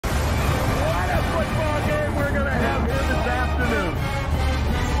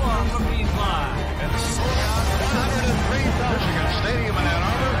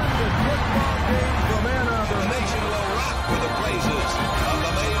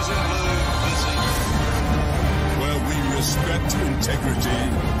integrity,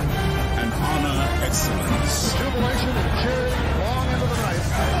 and honor excellence. Jubilation and cheering long into the night.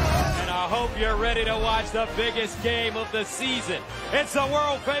 And I hope you're ready to watch the biggest game of the season. It's the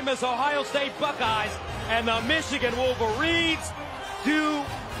world-famous Ohio State Buckeyes and the Michigan Wolverines. Do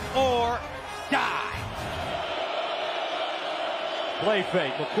or die. Play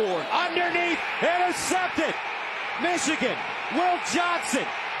fake, McCord underneath, intercepted. Michigan, Will Johnson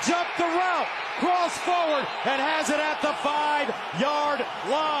jumped the route, cross forward, and has it at the 5-yard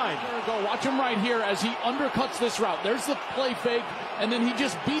line. There we go. Watch him right here as he undercuts this route. There's the play fake, and then he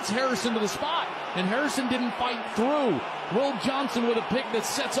just beats Harrison to the spot. And Harrison didn't fight through. Will Johnson with a pick that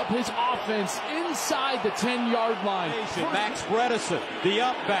sets up his offense inside the 10-yard line. Max Bredesen, the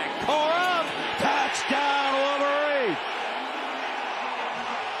up back, Corum, touchdown Wolverines.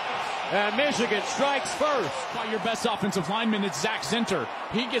 And Michigan strikes first. By your best offensive lineman, it's Zach Zinter.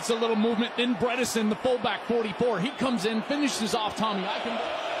 He gets a little movement. Then Bredesen, the fullback, 44. He comes in, finishes off Tommy Eichenberg.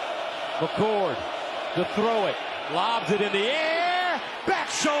 McCord to throw it. Lobs it in the air. Back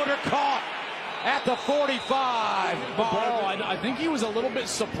shoulder caught at the 45. The ball, I think he was a little bit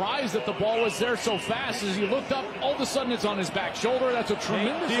surprised that the ball was there so fast. As he looked up, all of a sudden it's on his back shoulder. That's a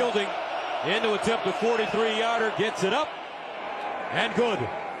tremendous... Fielding into attempt a 43-yarder. Gets it up. And good.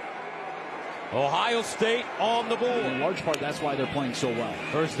 Ohio State on the board. In large part, that's why they're playing so well.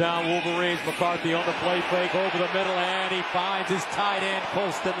 First down, Wolverines. McCarthy on the play fake over the middle, and he finds his tight end,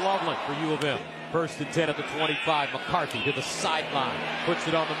 Colston Loveland, for U of M. First and 10 at the 25. McCarthy to the sideline. Puts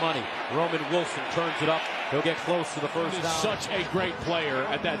it on the money. Roman Wilson turns it up. He'll get close to the first down. Such a great player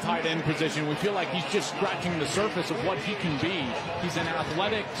at that tight end position. We feel like he's just scratching the surface of what he can be. He's an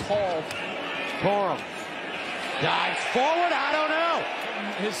athletic, tall... Corum dives forward. I don't know.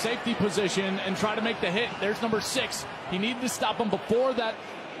 His safety position and try to make the hit. There's number 6. He needed to stop him before that.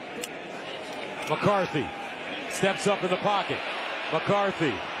 McCarthy steps up in the pocket.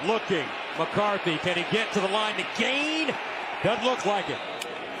 McCarthy looking. McCarthy, can he get to the line to gain? Doesn't look like it.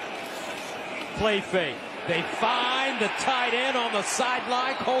 Play fake. They find the tight end on the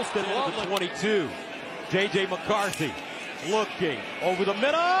sideline. Colston Loveland, 22. J.J. McCarthy looking over the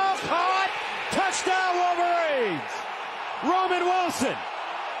middle. Caught. Touchdown Wolverines. Roman Wilson.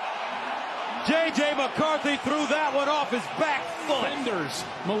 J.J. McCarthy threw that one off his back foot. Defenders,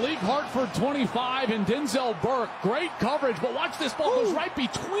 Malik Hartford, 25, and Denzel Burke. Great coverage, but watch this ball goes right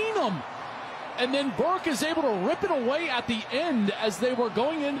between them. And then Burke is able to rip it away at the end as they were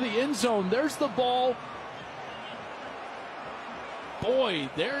going into the end zone. There's the ball. Boy,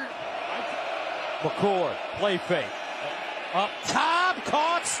 there. McCord, play fake. Up top,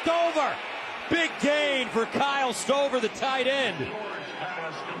 caught Stover. Big gain for Kyle Stover, the tight end.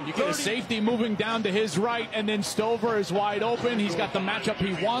 You get a safety moving down to his right, and then Stover is wide open. He's got the matchup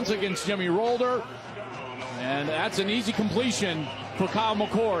he wants against Jimmy Rolder. And that's an easy completion for Kyle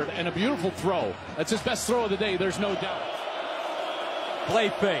McCord, and a beautiful throw. That's his best throw of the day, there's no doubt. Play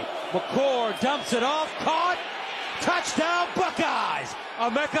fake. McCord dumps it off, caught. Touchdown Buckeyes.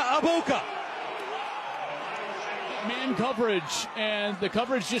 Emeka Egbuka. Man coverage, and the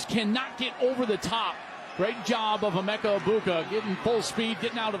coverage just cannot get over the top. Great job of Emeka Egbuka getting full speed,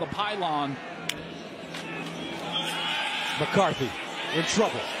 getting out of the pylon. McCarthy in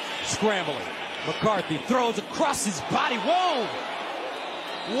trouble, scrambling. McCarthy throws across his body. Whoa!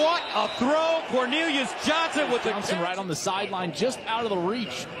 What a throw! Cornelius Johnson with the right on the sideline, just out of the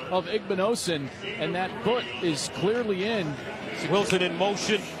reach of Igbinosun, and that foot is clearly in. Wilson in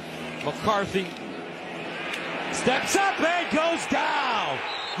motion. McCarthy steps up and goes down.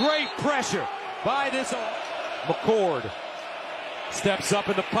 Great pressure by this. McCord steps up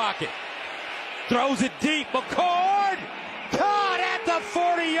in the pocket. Throws it deep. McCord caught at the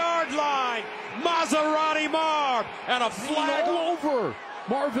 40-yard line. Maserati Marv and a flag all over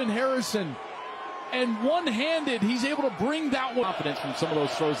Marvin Harrison. And one-handed, he's able to bring that one. Confidence from some of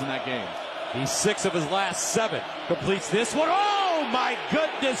those throws in that game. He's 6 of his last 7. Completes this one. Oh, my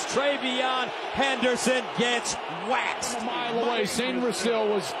goodness. Travion Henderson gets waxed. A mile away. St. Russell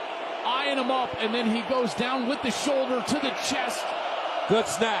was eyeing him up, and then he goes down with the shoulder to the chest. Good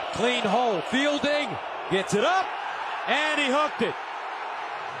snap. Clean hole. Fielding. Gets it up, and he hooked it.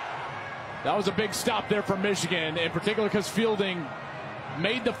 That was a big stop there for Michigan, in particular because Fielding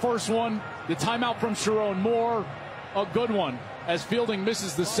made the first one. The timeout from Sharon Moore, a good one, as Fielding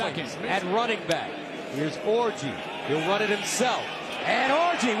misses the second. At running back, here's Orji. He'll run it himself. And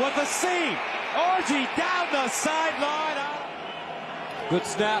Orji with the seam. Orji down the sideline. Good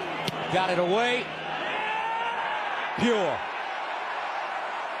snap. Got it away. Pure.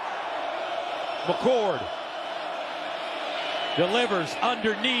 McCord. delivers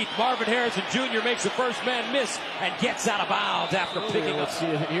underneath. Marvin Harrison Jr. makes the first man miss and gets out of bounds after picking up. Let's see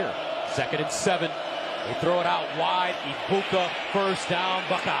it here. 2nd and 7. They throw it out wide. Ibuka, first down,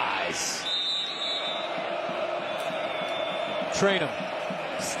 Buckeyes. Train him.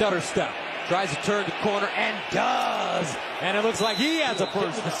 Stutter step. Tries to turn the corner and does. And it looks like he has a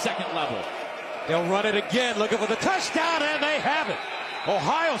first to the 2nd level. They'll run it again, looking for the touchdown, and they have it.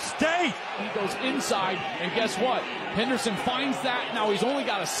 Ohio State. He goes inside, and guess what? Henderson finds that. Now he's only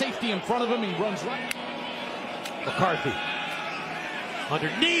got a safety in front of him. He runs right. McCarthy.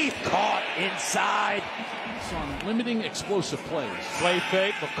 Underneath, caught inside. It's on limiting explosive plays. Play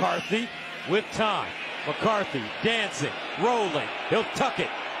fake, McCarthy with time. McCarthy dancing, rolling. He'll tuck it,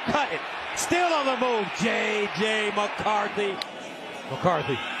 cut it. Still on the move, J.J. McCarthy.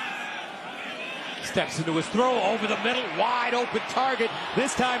 McCarthy steps into his throw over the middle, wide open target.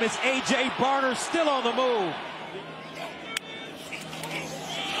 This time it's A.J. Barner still on the move.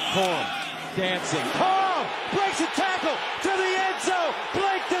 Corum dancing. Corum breaks a tackle to the end zone.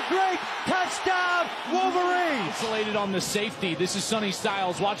 Blake the Great, touchdown, Wolverines. Isolated on the safety. This is Sonny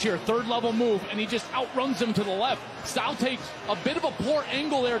Styles. Watch here, 3rd level move, and he just outruns him to the left. Styles takes a bit of a poor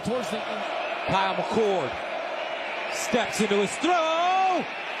angle there towards the end. Kyle McCord steps into his throw.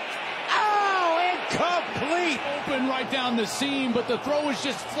 Oh, incomplete. Open right down the seam, but the throw is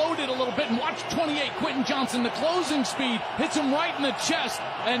just floated a little bit. And watch 28, Quentin Johnson, the closing speed, hits him right in the chest.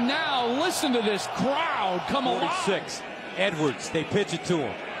 And now listen to this crowd come alive. 46, Edwards, they pitch it to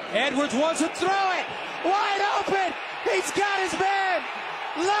him. Edwards wants to throw it. Wide open. He's got his man.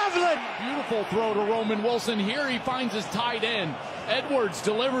 Loveland. Beautiful throw to Roman Wilson. Here he finds his tight end. Edwards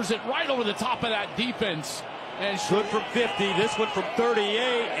delivers it right over the top of that defense. And good from 50. This one from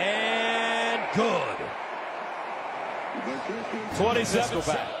 38. And good. 27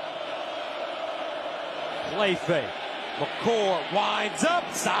 back. Play fake. McCord winds up.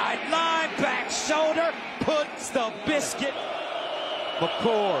 Sideline. Back shoulder. Puts the biscuit.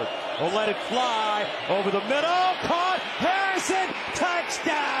 McCord will let it fly over the middle. Caught. Harrison.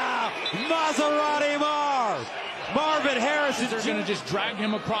 Touchdown. Maserati Marv. Marvin Harrison. They're going to just drag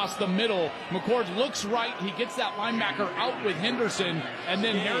him across the middle. McCord looks right. He gets that linebacker out with Henderson. And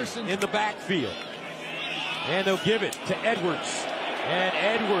then Harrison in the backfield. And they'll give it to Edwards. And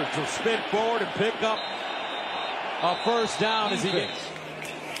Edwards will spin forward and pick up a first down as he gets.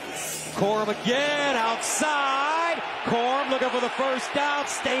 Corum again outside. Corum looking for the first down.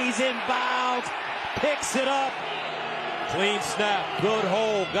 Stays in bounds. Picks it up. Clean snap. Good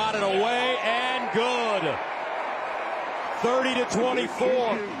hold. Got it away and good.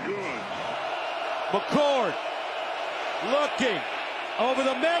 30-24. McCord looking over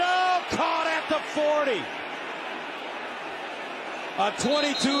the middle. Caught at the 40. A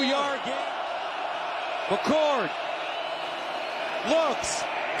 22-yard gain. McCord looks,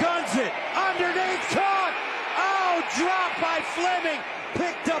 guns it, underneath, caught. Oh, dropped by Fleming,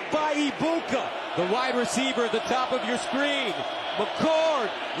 picked up by Ibuka. The wide receiver at the top of your screen.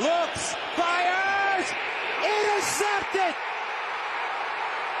 McCord looks, fires, intercepted.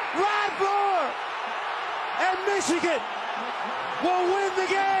 Rod Moore and Michigan will win the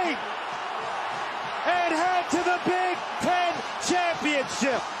game and head to the Big Ten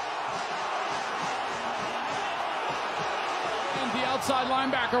championship. And the outside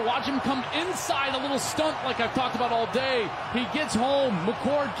linebacker, watch him come inside, a little stunt like I've talked about all day. He gets home.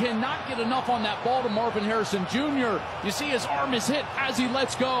 McCord cannot get enough on that ball to Marvin Harrison Jr. You see his arm is hit as he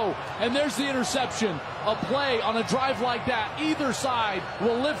lets go. And there's the interception. A play on a drive like that, either side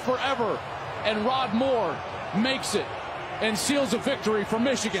will live forever. And Rod Moore makes it and seals a victory for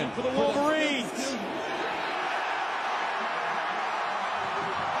Michigan. For the Wolverines.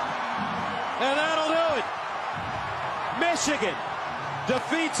 And that'll do it. Michigan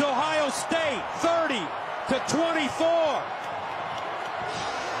defeats Ohio State 30-24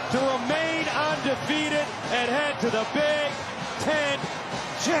 to remain undefeated and head to the Big Ten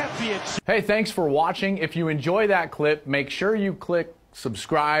championship. Hey, thanks for watching. If you enjoy that clip, make sure you click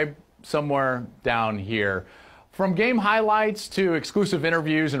subscribe somewhere down here. From game highlights to exclusive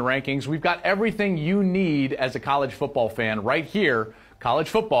interviews and rankings, we've got everything you need as a college football fan right here. College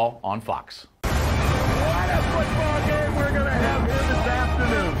football on Fox.